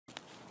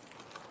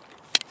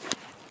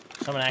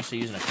Someone actually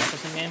using a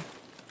compass in game?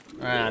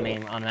 I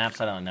mean, on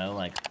maps, I don't know.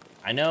 Like,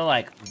 I know,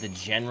 like, the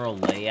general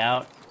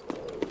layout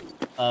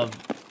of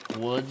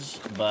woods,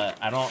 but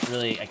I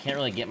can't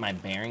really get my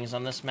bearings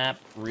on this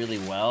map really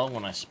well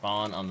when I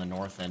spawn on the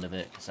north end of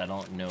it, because I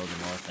don't know the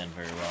north end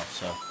very well,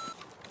 so.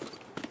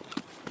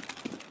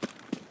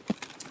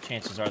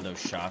 Chances are those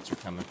shots are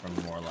coming from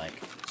more, like,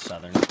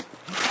 southern.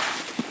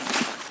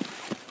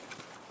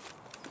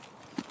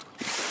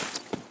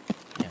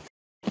 Yeah, f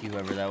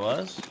whoever that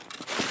was.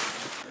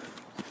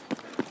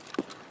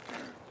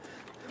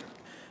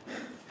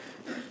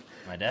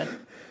 Am I dead?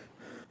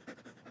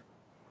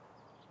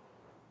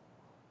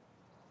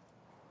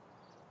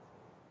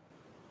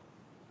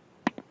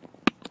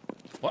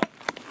 What?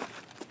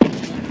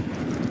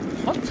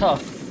 What the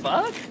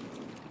fuck?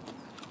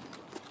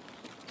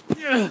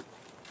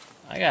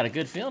 I got a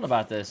good feeling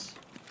about this.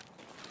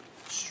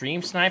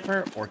 Stream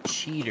sniper or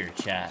cheater,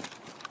 chat?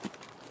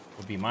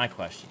 Would be my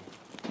question.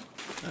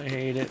 I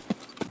hate it.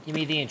 Give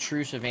me the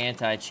intrusive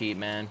anti-cheat,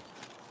 man.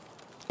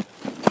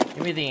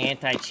 Give me the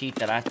anti-cheat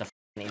that I have to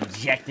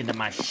inject into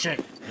my shit.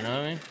 You know what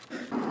I mean?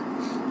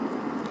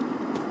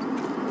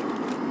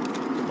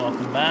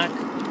 Welcome back.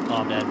 Oh,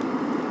 I'm dead.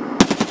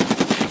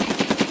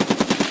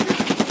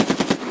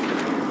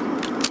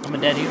 I'm a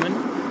dead human.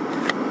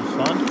 It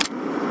was fun.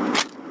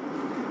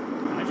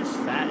 Am I just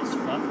fat as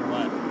fuck or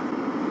what?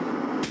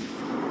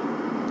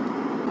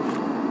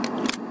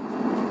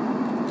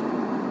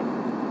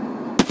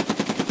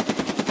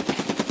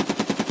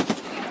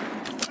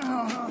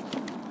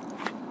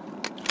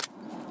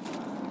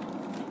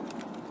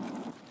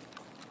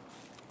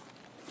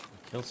 I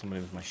killed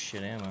somebody with my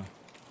shit ammo.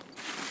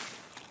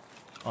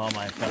 Oh,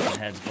 my fucking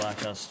head's black.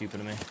 That was stupid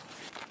of me.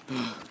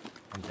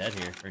 I'm dead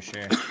here for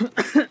sure.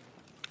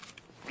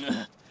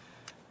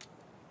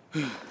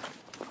 Bro,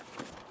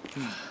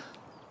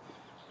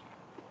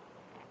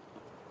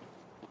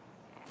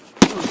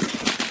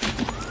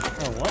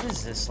 what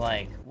is this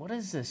like? What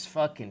is this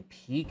fucking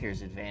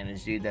peeker's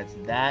advantage, dude? That's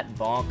that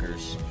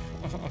bonkers.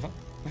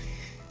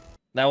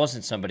 That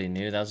wasn't somebody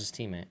new. That was his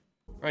teammate.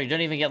 Bro, you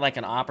don't even get like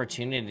an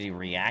opportunity to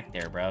react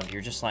there, bro.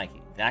 You're just like,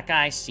 that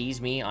guy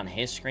sees me on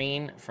his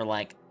screen for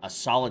like a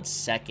solid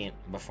second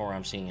before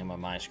I'm seeing him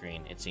on my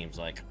screen, it seems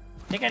like.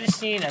 I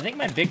think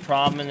my big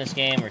problem in this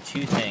game are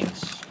two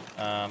things.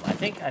 I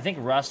think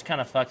Rust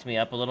kind of fucked me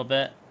up a little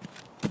bit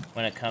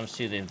when it comes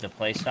to the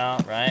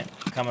playstyle, right?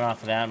 Coming off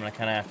of that, I'm gonna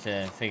kind of have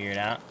to figure it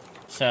out.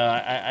 So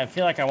I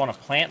feel like I want to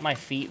plant my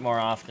feet more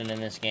often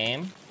in this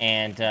game,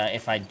 and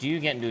if I do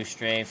get into a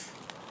strafe,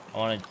 I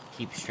want to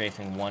keep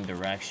strafing one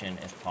direction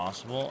if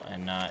possible,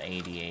 and not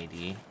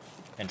AD,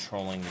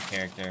 controlling the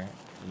character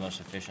the most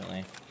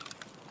efficiently.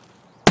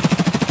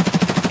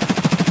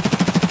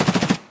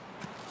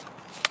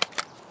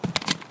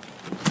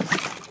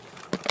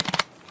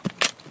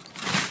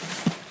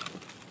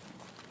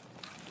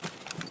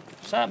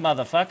 What's up,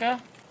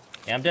 motherfucker?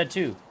 Yeah, I'm dead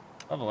too.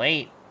 Level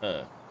 8.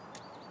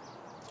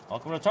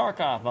 Welcome to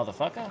Tarkov,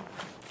 motherfucker.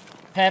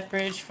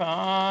 Pepperidge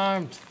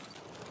farmed.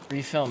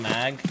 Refill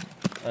mag.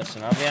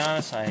 Listen, I'll be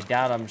honest, I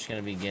doubt I'm just going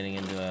to be getting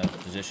into a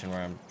position where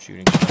I'm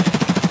shooting somebody.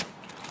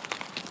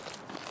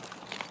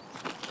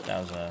 That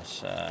was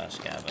a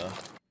scavo.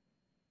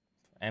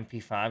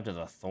 MP5 to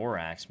the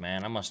thorax,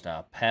 man. I must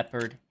have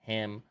peppered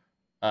him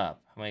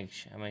up. How many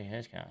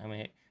hits count?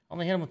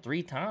 Only hit him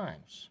 3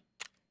 times.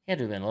 He had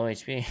to have been low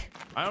HP.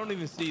 I don't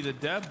even see the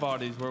dead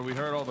bodies where we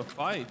heard all the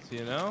fights,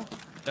 you know?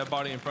 Dead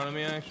body in front of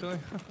me, actually.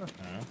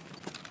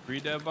 3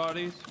 dead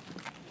bodies.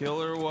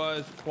 Killer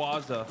was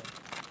Quaza.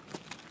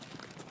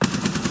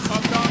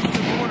 Up top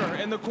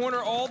in the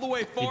corner, all the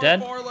way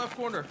far left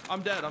corner.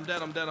 I'm dead.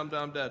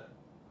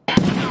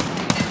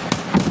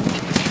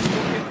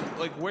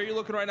 Like where you're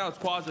looking right now is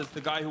Quaza. It's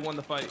the guy who won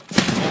the fight.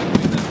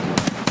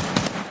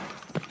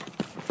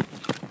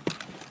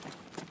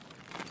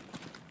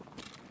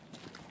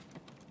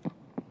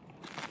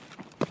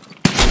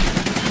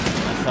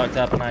 I fucked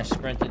up and I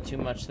sprinted too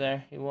much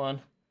there. He won.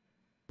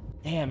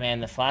 Damn, man,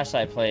 the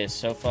flashlight play is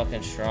so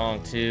fucking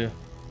strong too.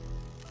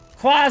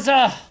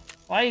 Quaza!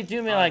 Why you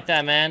do me like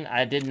that, man?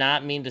 I did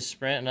not mean to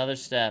sprint another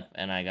step,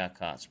 and I got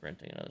caught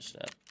sprinting another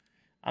step.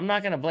 I'm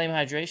not gonna blame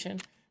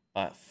hydration,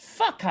 but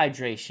fuck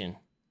hydration.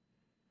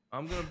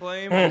 I'm gonna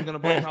blame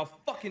how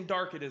fucking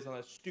dark it is on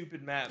that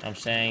stupid map. I'm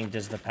saying,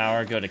 does the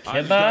power go to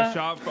Kiba?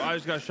 I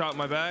just got shot in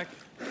my back.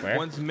 Where?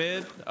 One's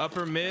mid,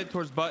 upper mid,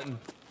 towards button.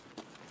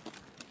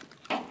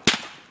 I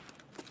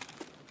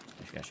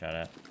just got shot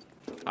at.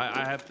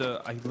 I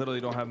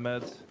literally don't have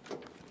meds.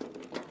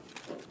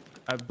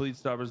 I have bleed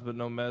stoppers, but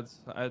no meds.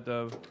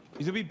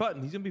 He's gonna be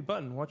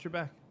button. Watch your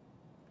back.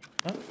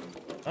 Oh,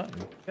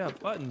 button. Yeah,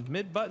 button.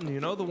 Mid button. You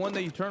know the one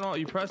that you turn off.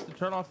 You press to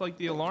turn off like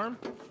the alarm.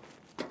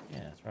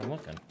 Yeah, that's where I'm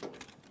looking.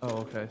 Oh,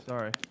 okay.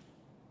 Sorry.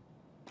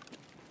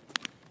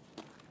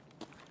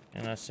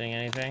 You're not seeing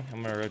anything.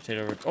 I'm gonna rotate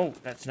over. Oh,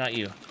 that's not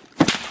you.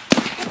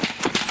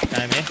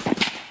 Behind me.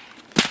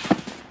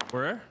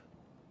 Where?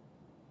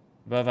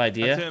 Above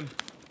idea. That's him.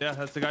 Yeah,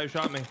 that's the guy who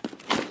shot me.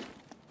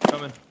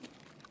 Coming.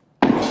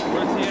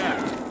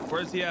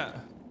 Where's he at?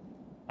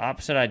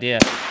 Opposite idea.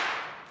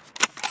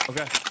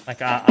 Okay.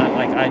 Like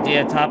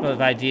idea top of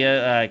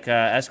idea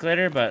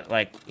escalator, but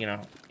like you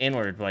know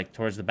inward, like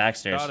towards the back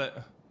stairs. Got it.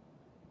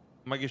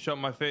 Might get shot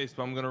in my face,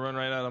 but I'm gonna run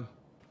right at him.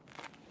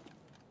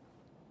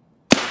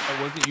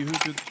 Oh, was it you who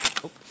did?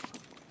 Oh.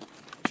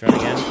 He's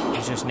running in.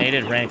 He's just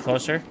naded, ran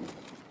closer.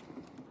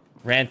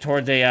 Ran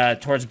toward the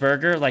towards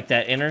Burger, like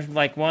that inner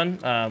like one,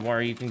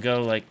 where you can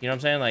go like you know what I'm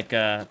saying, like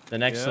the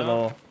next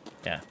little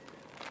yeah.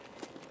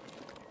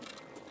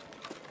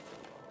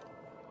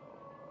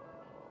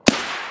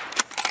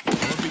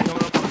 Must be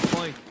coming up on his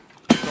flank.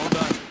 Don't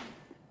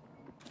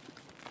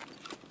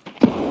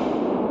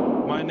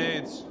die. My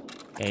nades.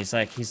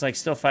 Yeah, he's like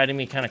still fighting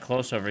me kind of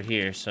close over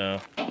here,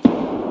 so. I'm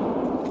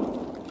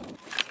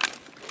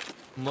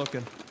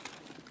looking.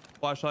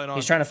 Flashlight on.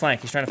 He's trying to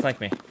flank. He's trying to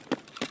flank me.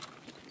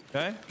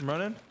 Okay, I'm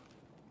running.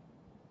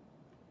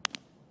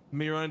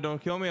 Me running,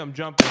 don't kill me. I'm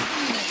jumping.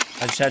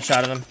 I just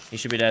headshot him. He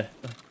should be dead.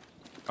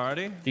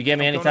 Alrighty. If you give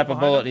me any type of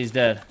bullet, he's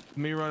dead.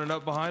 Me running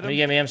up behind him. You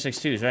get me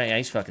M62s, right? Yeah,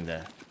 he's fucking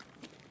dead.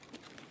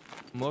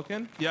 I'm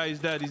looking. Yeah, he's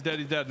dead. He's dead.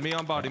 He's dead. Me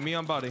on body. Me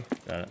on body.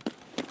 Got it.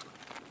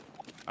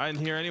 I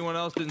didn't hear anyone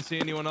else. Didn't see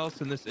anyone else.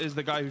 And this is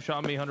the guy who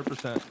shot me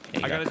 100%.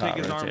 I gotta take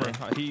his armor.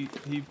 He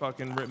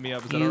fucking ripped me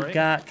up. Is that alright? You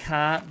got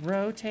caught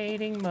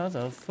rotating,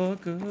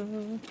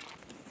 motherfucker.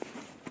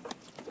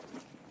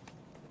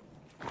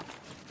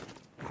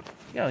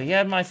 Yo, he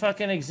had my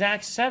fucking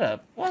exact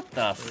setup. What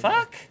the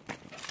fuck?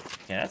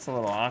 Yeah, that's a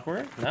little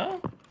awkward. No?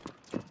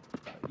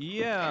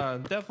 Yeah,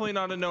 definitely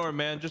not a knower,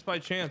 man. Just by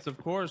chance, of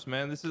course,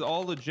 man. This is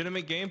all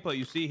legitimate gameplay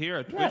you see here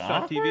at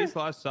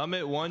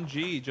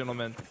twitch.tv/Summit1g,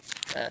 gentlemen.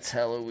 That's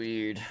hella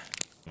weird.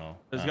 No.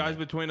 There's guys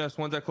between us.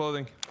 One's at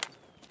clothing.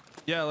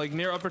 Yeah, like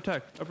near upper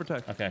tech. Upper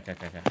tech. Okay.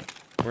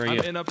 Where are you?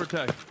 I'm in upper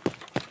tech.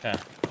 Okay. I know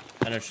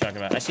what you're talking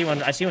about. I see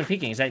one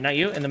peeking. Is that not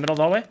you in the middle of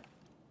the hallway?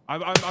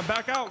 I'm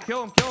back out.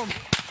 Kill him.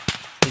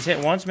 He's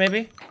hit once,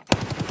 maybe.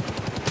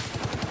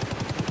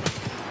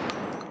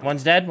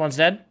 One's dead.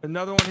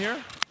 Another one here.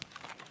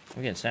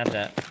 I'm getting snapped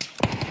at.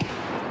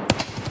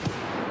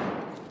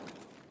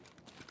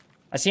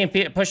 I see him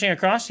pushing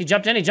across. He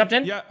jumped in.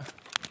 Yeah.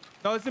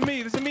 No, this is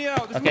me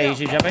out. Okay,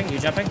 you jumping.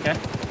 Okay.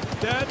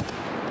 Dead.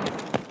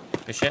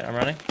 Good shit. I'm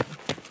running.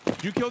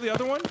 Did you kill the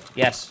other one?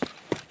 Yes.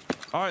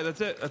 All right,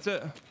 that's it.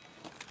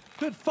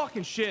 Good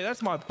fucking shit.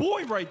 That's my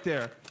boy right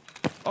there.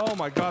 Oh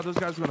my god, those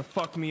guys are gonna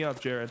fuck me up,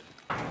 Jared.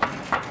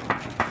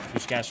 Two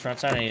scavs front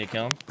side. I need to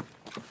kill him.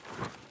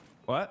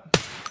 What?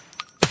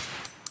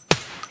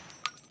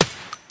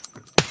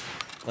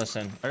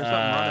 Listen. I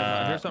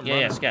heard something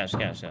running.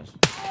 Scavs.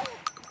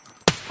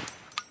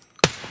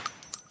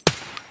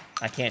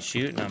 I can't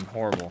shoot, and I'm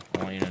horrible. I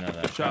want you to know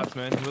that. Good shots,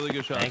 man. Really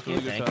good shots. Thank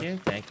you.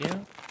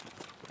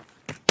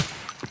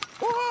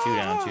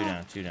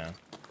 Two down.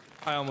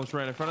 I almost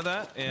ran in front of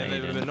that, and it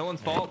would have been no one's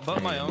fault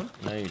but my own.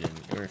 No, you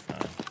didn't. You were fine.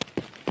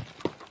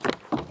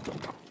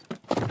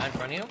 Right in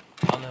front of you?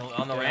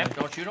 On the ramp?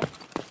 Don't shoot him.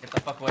 Get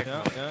the fuck away from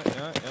him. Yeah.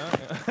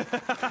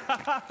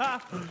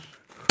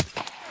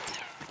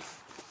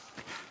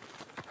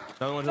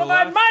 Another one to the Come on,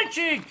 left. my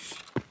cheeks!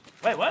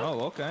 Wait, what?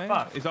 Oh, okay.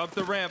 Fuck. He's up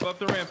the ramp,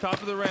 top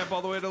of the ramp,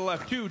 all the way to the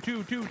left. Two.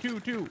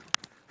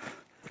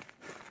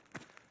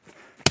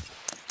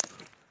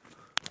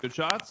 Good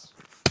shots.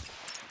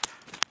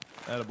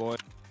 Attaboy.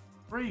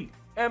 Free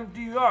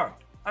MDR.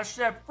 I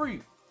said free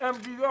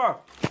MDR.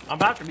 I'm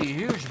about to be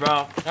huge,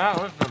 bro. Now,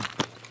 listen.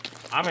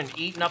 I've been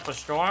eating up a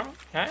storm,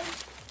 okay?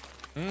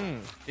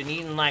 Been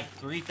eating like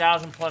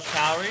 3,000 plus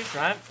calories,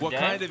 right? What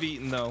kind of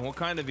eating, though? What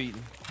kind of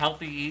eating?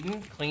 Healthy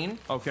eating, clean.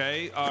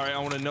 Okay, all right. I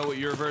want to know what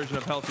your version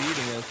of healthy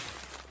eating is.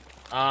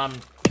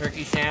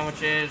 Turkey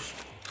sandwiches,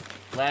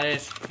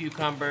 lettuce,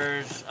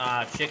 cucumbers,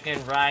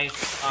 chicken, rice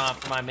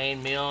for my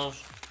main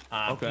meals.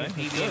 Okay,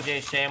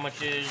 PB&J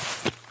sandwiches.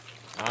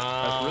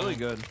 That's really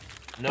good.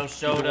 No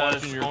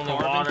sodas, your only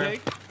carb water.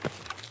 intake?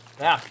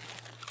 Yeah.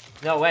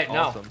 No, wait,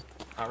 Awesome. no.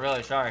 Not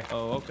really, sorry.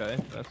 Oh, okay.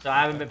 So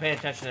I haven't been paying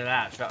attention to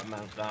that. So,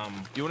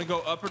 you want to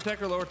go upper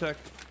tech or lower tech?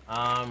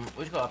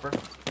 we should go upper.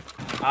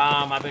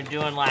 I've been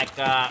doing like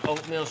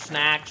oatmeal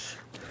snacks.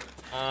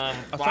 I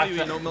saw you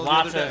eating oatmeal the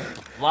other day.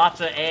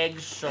 Lots of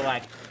eggs. So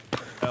like,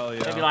 hell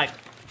yeah. maybe like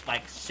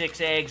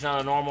 6 eggs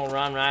on a normal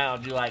run, right? I'll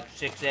do like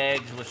 6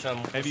 eggs with some.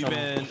 Have you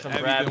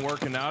been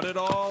working out at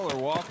all or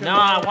walking? No,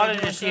 I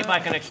wanted to see if I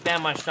can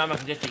expand my stomach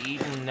and get to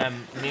eating, and then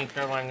me and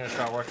Caroline are gonna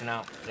start working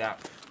out. Yeah,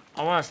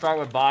 I want to start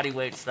with body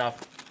weight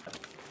stuff.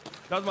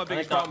 That was my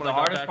biggest problem. The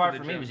hardest part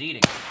for me was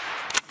eating.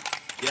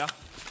 Yeah.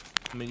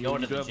 I mean,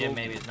 going to the gym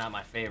maybe is not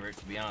my favorite,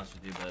 to be honest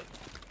with you, but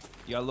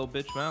you got a little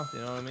bitch mouth. You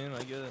know what I mean?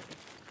 I get it.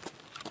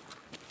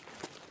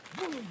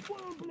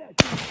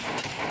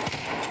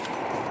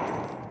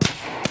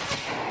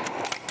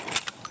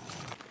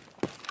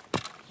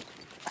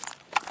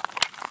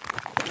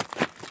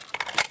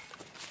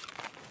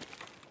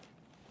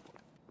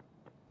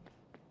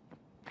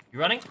 You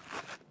running?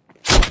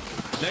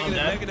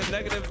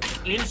 Negative.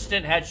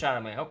 Instant headshot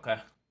on me. Okay.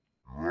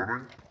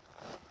 Running?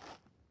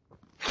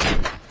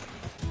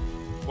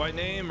 White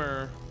name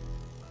or?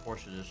 Of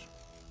course it is.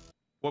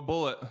 What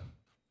bullet?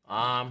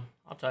 I'll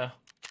tell you.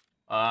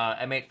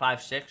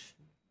 M856,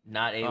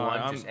 not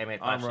A1, just M856.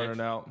 I'm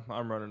running out.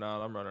 I'm running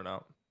out. I'm running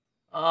out.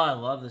 Oh, I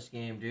love this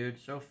game, dude.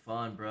 So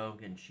fun, bro.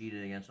 Getting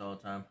cheated against all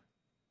the time.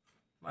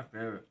 My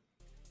favorite.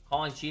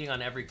 Calling cheating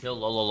on every kill,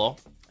 lol.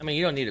 I mean,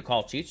 you don't need to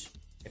call cheats.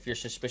 If you're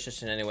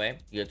suspicious in any way,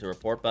 you hit the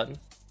report button.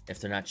 If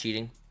they're not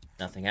cheating,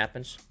 nothing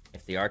happens.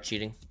 If they are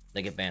cheating,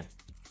 they get banned.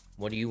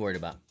 What are you worried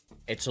about?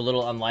 It's a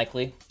little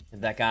unlikely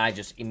that guy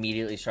just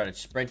immediately started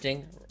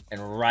sprinting,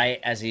 and right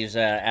as he's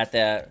right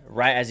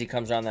as he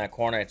comes around that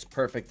corner, it's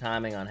perfect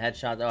timing on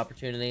headshot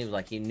opportunity.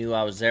 Like he knew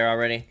I was there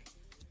already.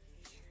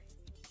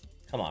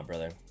 Come on,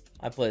 brother.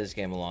 I played this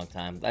game a long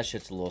time. That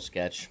shit's a little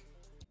sketch.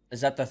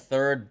 Is that the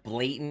third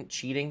blatant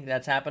cheating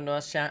that's happened to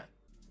us, chat?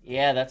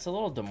 Yeah, that's a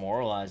little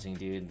demoralizing,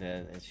 dude.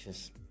 It's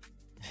just...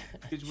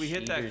 Because we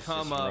hit that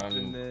come up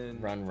and then...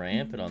 Run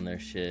rampant on their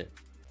shit.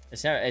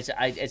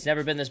 It's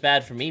never been this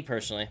bad for me,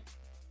 personally.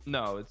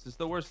 No, it's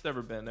the worst it's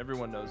ever been.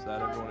 Everyone knows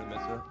that. Everyone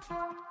admits it.